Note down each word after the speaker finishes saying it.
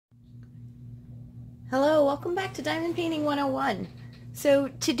Hello, welcome back to Diamond Painting 101. So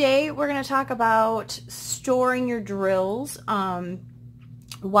today we're going to talk about storing your drills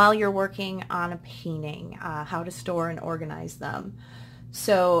while you're working on a painting, how to store and organize them.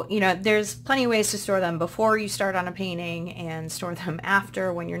 So, there's plenty of ways to store them before you start on a painting and store them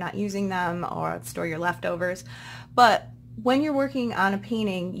after when you're not using them, or store your leftovers. But when you're working on a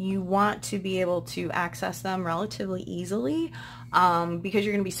painting, you want to be able to access them relatively easily because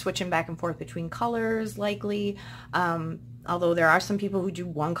you're going to be switching back and forth between colors likely, although there are some people who do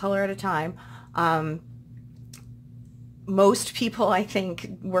one color at a time. Most people, I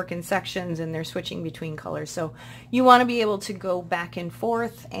think, work in sections and they're switching between colors. So you want to be able to go back and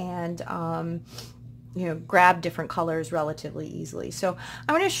forth and grab different colors relatively easily. So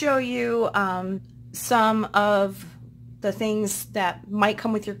I'm going to show you some of the things that might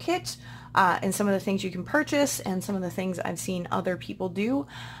come with your kit, and some of the things you can purchase, and some of the things I've seen other people do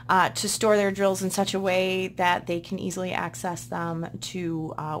to store their drills in such a way that they can easily access them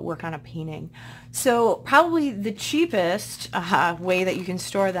to work on a painting. So probably the cheapest way that you can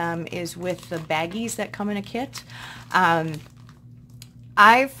store them is with the baggies that come in a kit.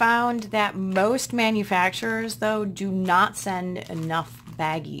 I've found that most manufacturers, though, do not send enough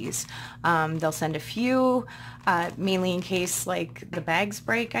baggies. They'll send a few, mainly in case like the bags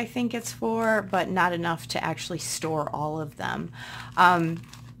break, I think it's for, but not enough to actually store all of them.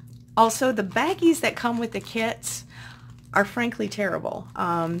 Also, the baggies that come with the kits are frankly terrible.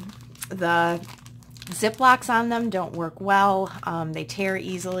 The Ziplocs on them don't work well. They tear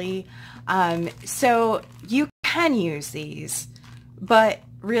easily. So you can use these, but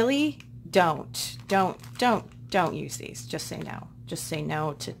really don't use these. Just say no. Just say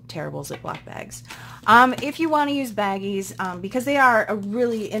no to terrible Ziploc bags. If you want to use baggies, because they are a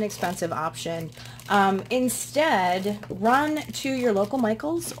really inexpensive option, instead run to your local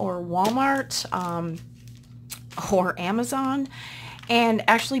Michaels or Walmart or Amazon and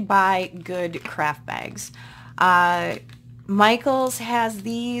actually buy good craft bags. Michaels has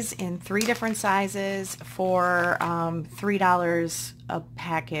these in 3 different sizes for $3 a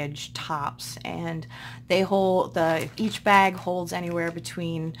package tops, and they hold each bag holds anywhere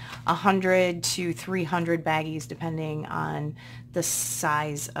between 100 to 300 baggies depending on the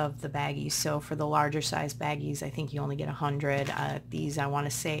size of the baggies. So for the larger size baggies, I think you only get 100. These, I want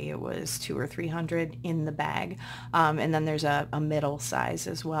to say it was 200 or 300 in the bag, and then there's a middle size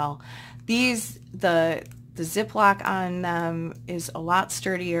as well. The Ziploc on them is a lot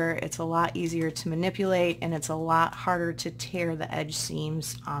sturdier, it's a lot easier to manipulate, and it's a lot harder to tear the edge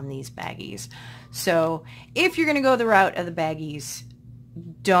seams on these baggies. So if you're going to go the route of the baggies,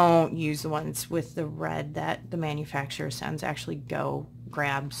 don't use the ones with the red that the manufacturer sends. Actually go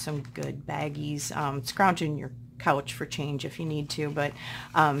grab some good baggies. Scrounge in your couch for change if you need to, but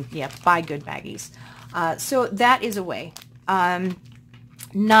yeah, buy good baggies. So that is a way.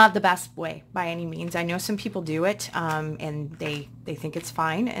 Not the best way by any means. I know some people do it and they think it's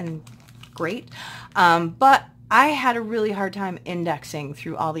fine and great, but I had a really hard time indexing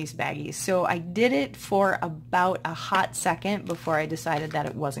through all these baggies, so I did it for about a hot second before I decided that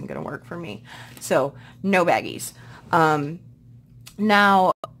it wasn't going to work for me. So no baggies.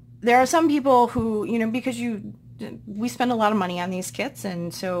 Now there are some people who, because we spend a lot of money on these kits,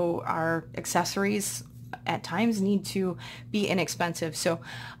 and so our accessories at times need to be inexpensive. So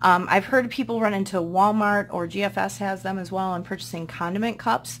I've heard people run into Walmart, or GFS has them as well, and purchasing condiment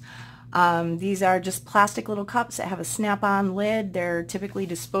cups. These are just plastic little cups that have a snap-on lid. They're typically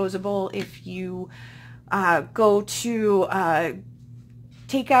disposable. If you go to a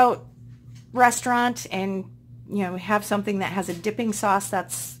takeout restaurant and have something that has a dipping sauce,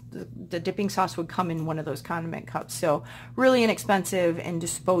 the dipping sauce would come in one of those condiment cups. So really inexpensive and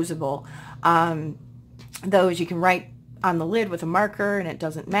disposable. Those you can write on the lid with a marker and it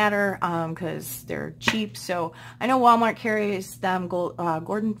doesn't matter because they're cheap. So I know Walmart carries them,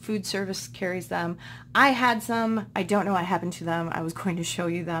 Gordon Food Service carries them. I had some. I don't know what happened to them. I was going to show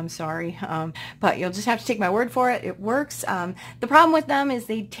you them, sorry, but you'll just have to take my word for it. It works. The problem with them is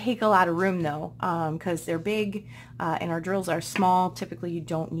they take a lot of room though, because they're big and our drills are small. Typically you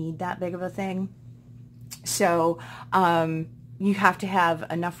don't need that big of a thing. So you have to have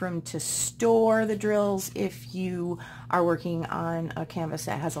enough room to store the drills if you are working on a canvas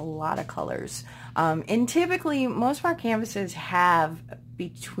that has a lot of colors. And typically, most of our canvases have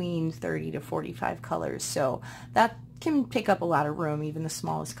between 30 to 45 colors, so that can take up a lot of room, even the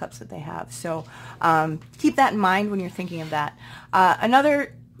smallest cups that they have. So keep that in mind when you're thinking of that.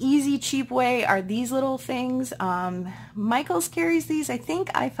 Another easy, cheap way are these little things. Michaels carries these. I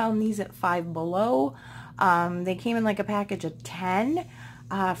think I found these at Five Below. They came in like a package of 10.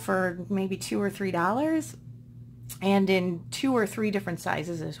 for maybe $2 or $3, and in 2 or 3 different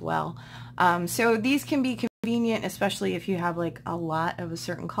sizes as well. So these can be convenient, especially if you have like a lot of a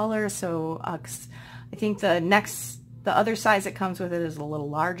certain color. So I think the other size that comes with it is a little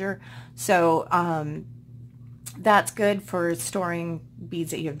larger. So that's good for storing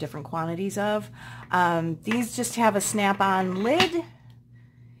beads that you have different quantities of. These just have a snap-on lid,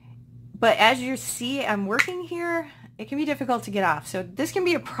 but as you see, I'm working here, it can be difficult to get off. So this can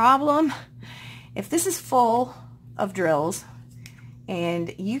be a problem if this is full of drills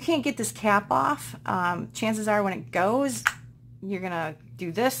and you can't get this cap off. Chances are when it goes, you're gonna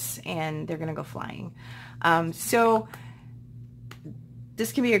do this and they're gonna go flying. So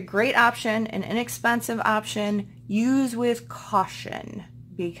this can be a great option, an inexpensive option. Use with caution,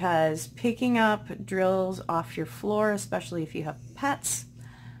 because picking up drills off your floor, especially if you have pets,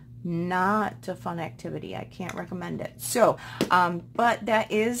 not a fun activity. I can't recommend it. So, but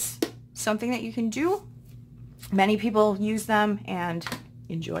that is something that you can do. Many people use them and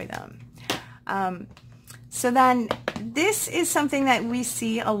enjoy them. So then this is something that we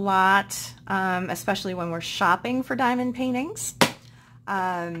see a lot, especially when we're shopping for diamond paintings,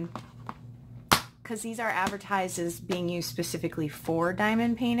 because these are advertised as being used specifically for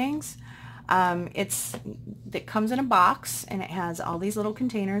diamond paintings. It comes in a box and it has all these little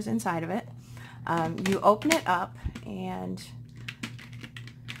containers inside of it. You open it up and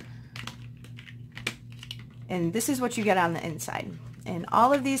this is what you get on the inside. And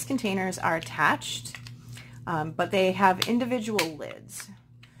all of these containers are attached, but they have individual lids.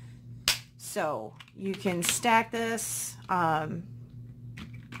 So you can stack this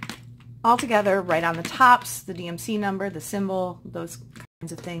all together right on the tops, the DMC number, the symbol, those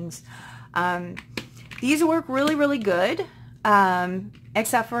kinds of things. These work really, really good,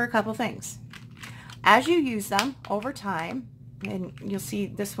 except for a couple things. As you use them over time, and you'll see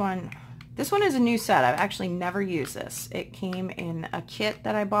this one is a new set. I've actually never used this. It came in a kit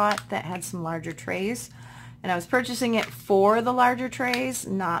that I bought that had some larger trays, and I was purchasing it for the larger trays,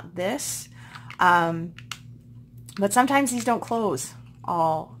 not this. But sometimes these don't close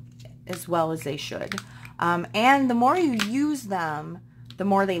all as well as they should. And the more you use them, the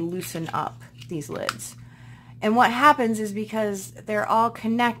more they loosen up, these lids. And what happens is, because they're all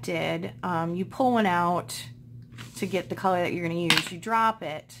connected, you pull one out to get the color that you're going to use, you drop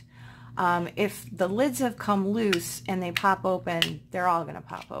it. If the lids have come loose and they pop open, they're all going to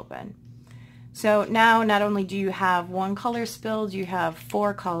pop open. So now not only do you have one color spilled, you have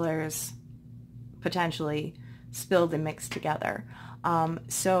 4 colors potentially spilled and mixed together.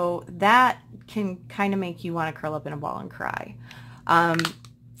 So that can kind of make you want to curl up in a ball and cry.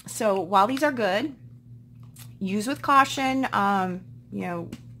 So while these are good, use with caution. You know,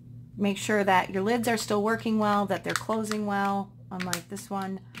 make sure that your lids are still working well, that they're closing well, unlike this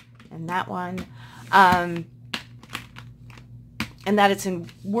one and that one, and that it's in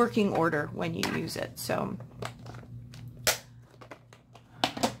working order when you use it. So,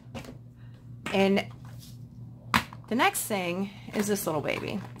 and the next thing is this little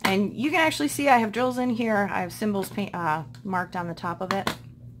baby, and you can actually see I have drills in here. I have symbols marked on the top of it.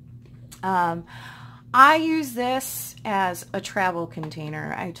 I use this as a travel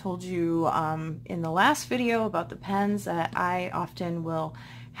container. I told you in the last video about the pens that I often will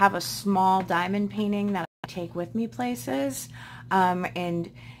have a small diamond painting that I take with me places,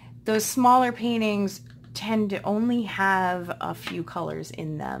 and those smaller paintings tend to only have a few colors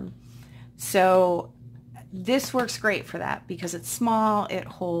in them. So this works great for that because it's small. It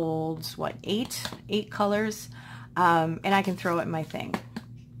holds, what, eight colors, and I can throw it in my thing.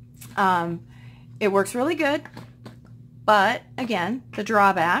 It works really good, but again, the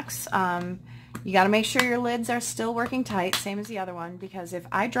drawbacks, you got to make sure your lids are still working tight, same as the other one, because if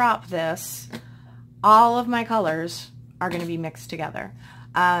I drop this, all of my colors are going to be mixed together.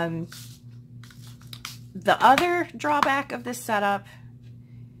 The other drawback of this setup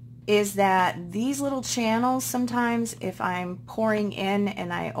is that these little channels, sometimes if I'm pouring in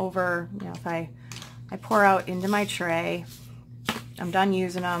and if I pour out into my tray, I'm done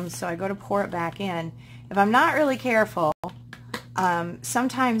using them, so I go to pour it back in. If I'm not really careful,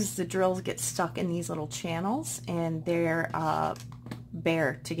 sometimes the drills get stuck in these little channels and they're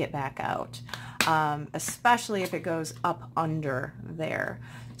bare to get back out, especially if it goes up under there.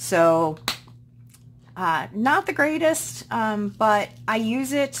 So not the greatest, but I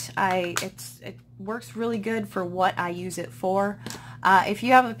use it. It works really good for what I use it for. If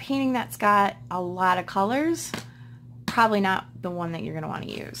you have a painting that's got a lot of colors, probably not the one that you're going to want to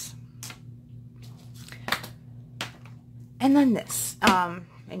use. And then this, and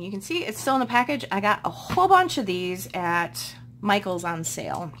you can see it's still in the package. I got a whole bunch of these at Michaels on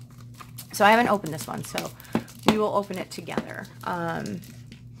sale. So I haven't opened this one, so we will open it together.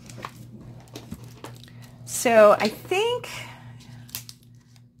 So I think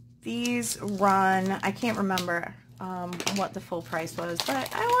these run, I can't remember what the full price was,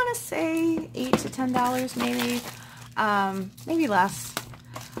 but I want to say $8 to $10 maybe, maybe less.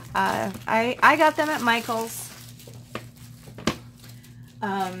 I got them at Michael's.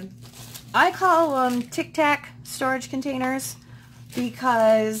 I call them Tic Tac storage containers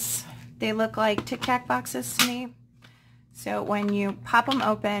because they look like Tic Tac boxes to me. So when you pop them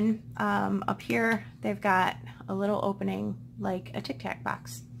open, up here they've got a little opening like a Tic Tac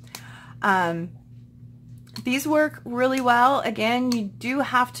box. These work really well. Again, you do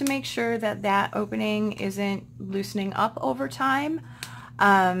have to make sure that that opening isn't loosening up over time.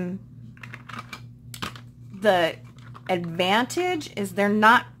 The advantage is they're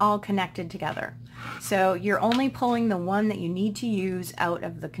not all connected together. So you're only pulling the one that you need to use out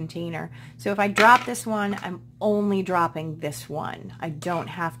of the container. So if I drop this one, I'm only dropping this one. I don't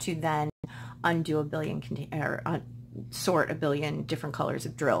have to then undo a billion sort a billion different colors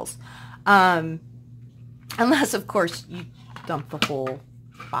of drills. Unless, of course, you dump the whole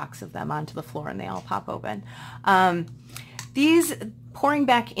box of them onto the floor and they all pop open. These pouring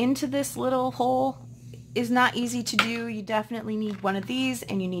back into this little hole is not easy to do. You definitely need one of these,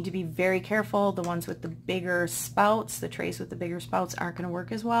 and you need to be very careful. The ones with the bigger spouts, the trays with the bigger spouts, aren't going to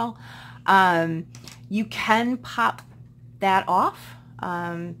work as well. You can pop that off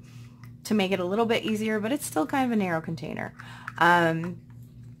to make it a little bit easier, but it's still kind of a narrow container.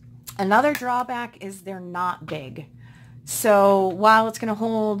 Another drawback is they're not big. So while it's going to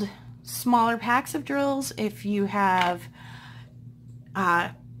hold smaller packs of drills, if you have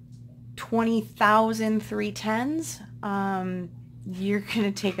 20,000 310s, you're going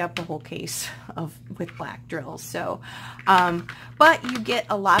to take up the whole case with black drills. So, but you get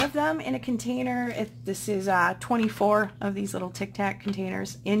a lot of them in a container. This is 24 of these little Tic Tac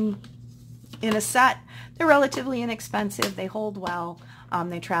containers in a set. They're relatively inexpensive. They hold well.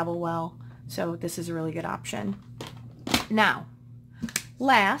 They travel well. So this is a really good option. Now,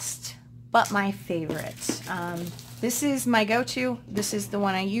 last but my favorite. This is my go-to. This is the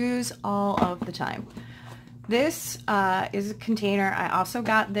one I use all of the time. This is a container. I also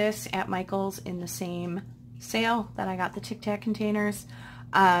got this at Michael's in the same sale that I got the Tic Tac containers.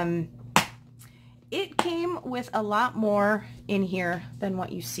 It came with a lot more in here than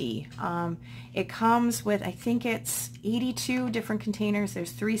what you see. It comes with, I think it's 82 different containers.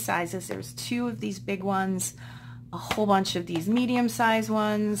 There's 3 sizes. There's 2 of these big ones, a whole bunch of these medium-sized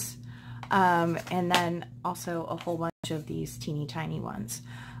ones, and then also a whole bunch of these teeny tiny ones.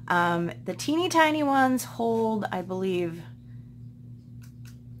 The teeny tiny ones hold, I believe,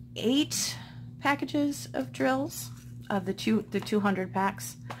 8 packages of drills of the 200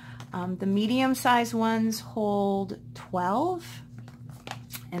 packs. The medium sized ones hold 12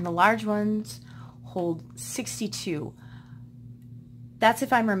 and the large ones hold 62. That's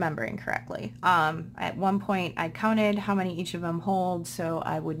if I'm remembering correctly. At one point I counted how many each of them hold, so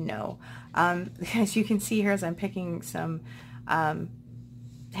I would know. As you can see here, as I'm picking some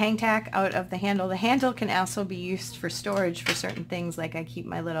hang tack out of the handle. The handle can also be used for storage for certain things, like I keep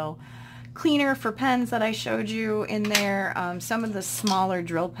my little cleaner for pens that I showed you in there. Some of the smaller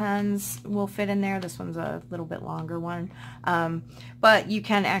drill pens will fit in there. This one's a little bit longer one. But you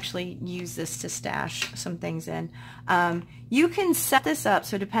can actually use this to stash some things in. You can set this up,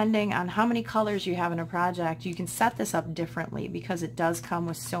 so depending on how many colors you have in a project, you can set this up differently because it does come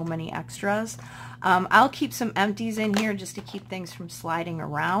with so many extras. I'll keep some empties in here just to keep things from sliding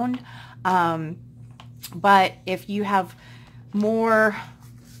around. But if you have more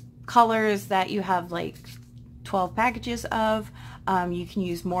colors that you have like 12 packages of, you can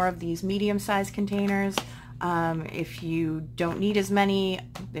use more of these medium-sized containers. If you don't need as many,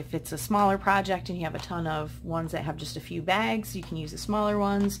 if it's a smaller project and you have a ton of ones that have just a few bags, you can use the smaller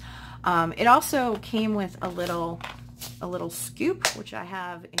ones. It also came with a little scoop, which I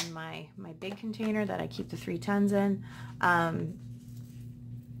have in my big container that I keep the 310s in.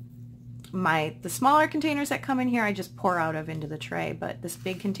 The smaller containers that come in here, I just pour out of into the tray, but this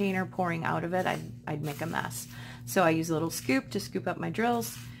big container, pouring out of it, I'd make a mess. So I use a little scoop to scoop up my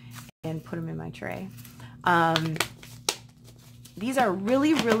drills and put them in my tray. These are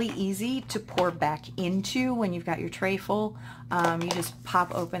really, really easy to pour back into when you've got your tray full. You just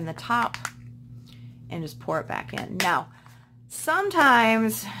pop open the top and just pour it back in. Now,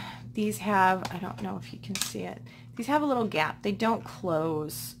 sometimes these have, I don't know if you can see it, these have a little gap. They don't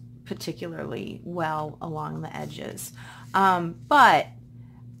close particularly well along the edges. But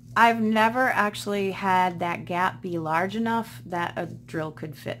I've never actually had that gap be large enough that a drill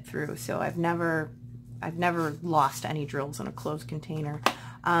could fit through. So I've never lost any drills in a closed container.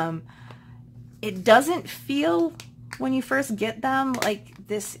 It doesn't feel when you first get them like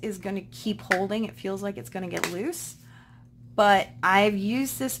this is going to keep holding. It feels like it's going to get loose. But I've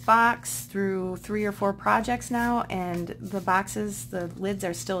used this box through 3 or 4 projects now, and the lids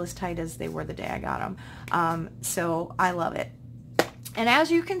are still as tight as they were the day I got them. So I love it. And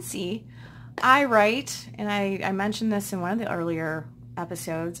as you can see, I write, and I mentioned this in one of the earlier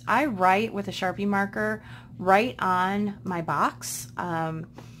episodes, I write with a Sharpie marker right on my box. And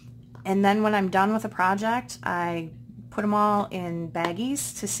then when I'm done with a project, I put them all in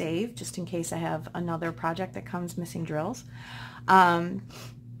baggies to save, just in case I have another project that comes missing drills.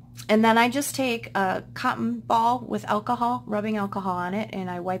 And then I just take a cotton ball with alcohol, rubbing alcohol on it, and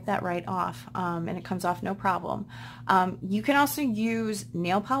I wipe that right off, and it comes off no problem. You can also use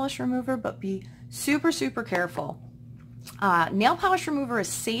nail polish remover, but be super, super careful. Nail polish remover is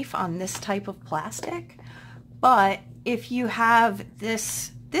safe on this type of plastic, but if you have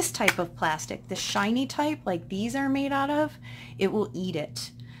this type of plastic, the shiny type like these are made out of, it will eat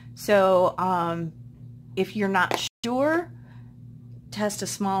it. So if you're not sure, test a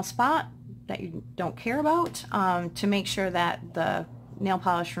small spot that you don't care about to make sure that the nail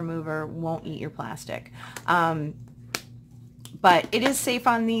polish remover won't eat your plastic. But it is safe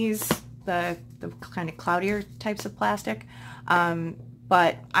on these, the kind of cloudier types of plastic.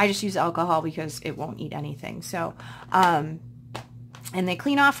 But I just use alcohol because it won't eat anything. So, and they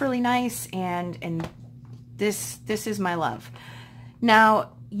clean off really nice, and this is my love.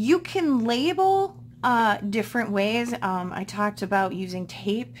 Now, you can label different ways. I talked about using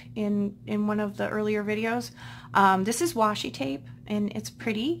tape in one of the earlier videos. This is washi tape, and it's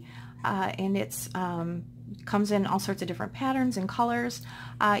pretty, and it's comes in all sorts of different patterns and colors.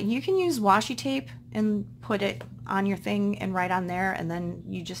 You can use washi tape and put it on your thing and write on there, and then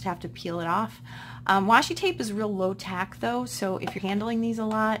you just have to peel it off. Washi tape is real low tack though, so if you're handling these a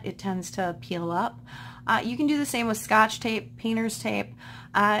lot, it tends to peel up. You can do the same with Scotch tape, painter's tape.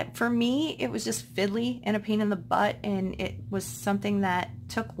 For me, it was just fiddly and a pain in the butt, and it was something that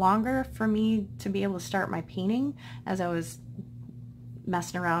took longer for me to be able to start my painting as I was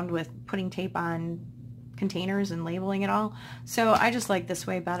messing around with putting tape on containers and labeling it all. So I just like this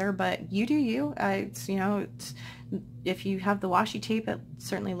way better, but you do you. It's, you know, if you have the washi tape, it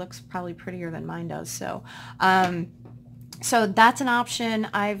certainly looks probably prettier than mine does. So, so that's an option.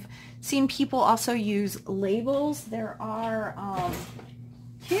 I've seen people also use labels. There are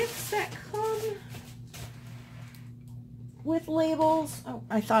kits that come with labels. Oh,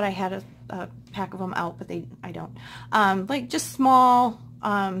 I thought I had a pack of them out, but I don't. Like just small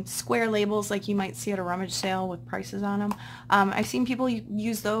square labels like you might see at a rummage sale with prices on them. I've seen people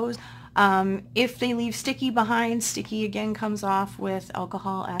use those. If they leave sticky behind, sticky again comes off with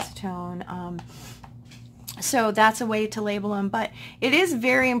alcohol, acetone. So that's a way to label them, but it is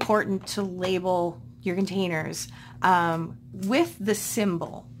very important to label your containers with the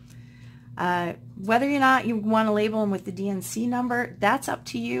symbol. Whether or not you want to label them with the DNC number, that's up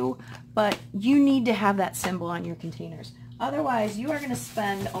to you, but you need to have that symbol on your containers. Otherwise, you are going to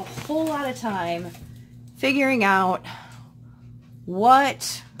spend a whole lot of time figuring out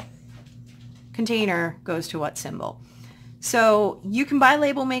what container goes to what symbol. So you can buy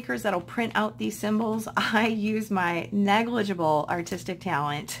label makers that'll print out these symbols. I use my negligible artistic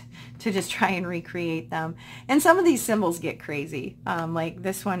talent to just try and recreate them. And some of these symbols get crazy. Like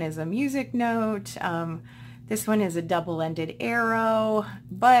this one is a music note. This one is a double-ended arrow.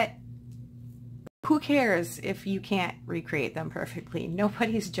 But who cares if you can't recreate them perfectly?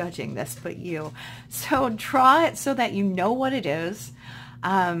 Nobody's judging this but you. So draw it so that you know what it is,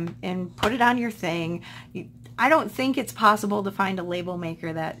 and put it on your thing. I don't think it's possible to find a label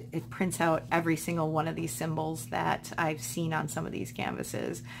maker that it prints out every single one of these symbols that I've seen on some of these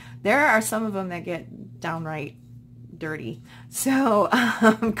canvases. There are some of them that get downright dirty. So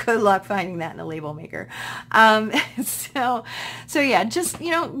good luck finding that in a label maker. So yeah, just, you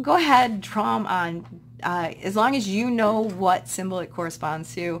know, go ahead, draw them on. As long as you know what symbol it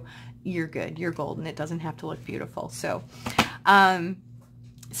corresponds to, you're good. You're golden. It doesn't have to look beautiful. So,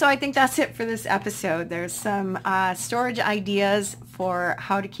 so I think that's it for this episode. There's some storage ideas for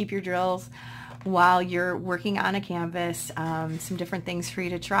how to keep your drills while you're working on a canvas, some different things for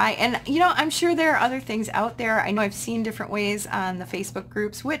you to try. And, you know, I'm sure there are other things out there. I know I've seen different ways on the Facebook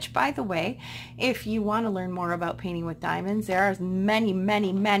groups, which, by the way, if you want to learn more about painting with diamonds, there are many,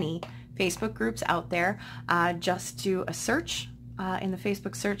 many, many Facebook groups out there. Just do a search in the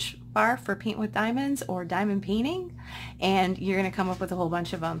Facebook search bar for Paint with Diamonds or Diamond Painting, and you're going to come up with a whole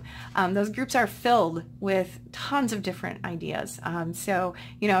bunch of them. Those groups are filled with tons of different ideas. So,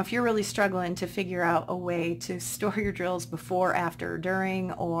 you know, if you're really struggling to figure out a way to store your drills before, after,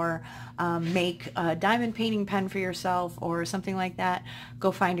 during, or make a diamond painting pen for yourself or something like that,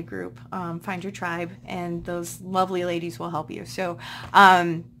 go find a group, find your tribe, and those lovely ladies will help you. So,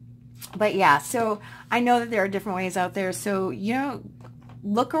 but yeah, so I know that there are different ways out there. So, you know,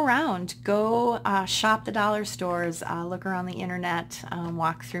 look around, go shop the dollar stores, look around the internet,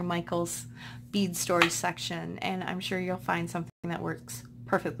 walk through Michael's bead storage section, and I'm sure you'll find something that works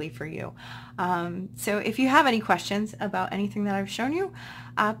perfectly for you. So if you have any questions about anything that I've shown you,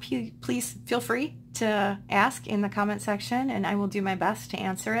 please feel free to ask in the comment section, and I will do my best to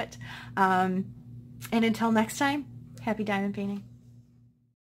answer it. And until next time, happy diamond painting.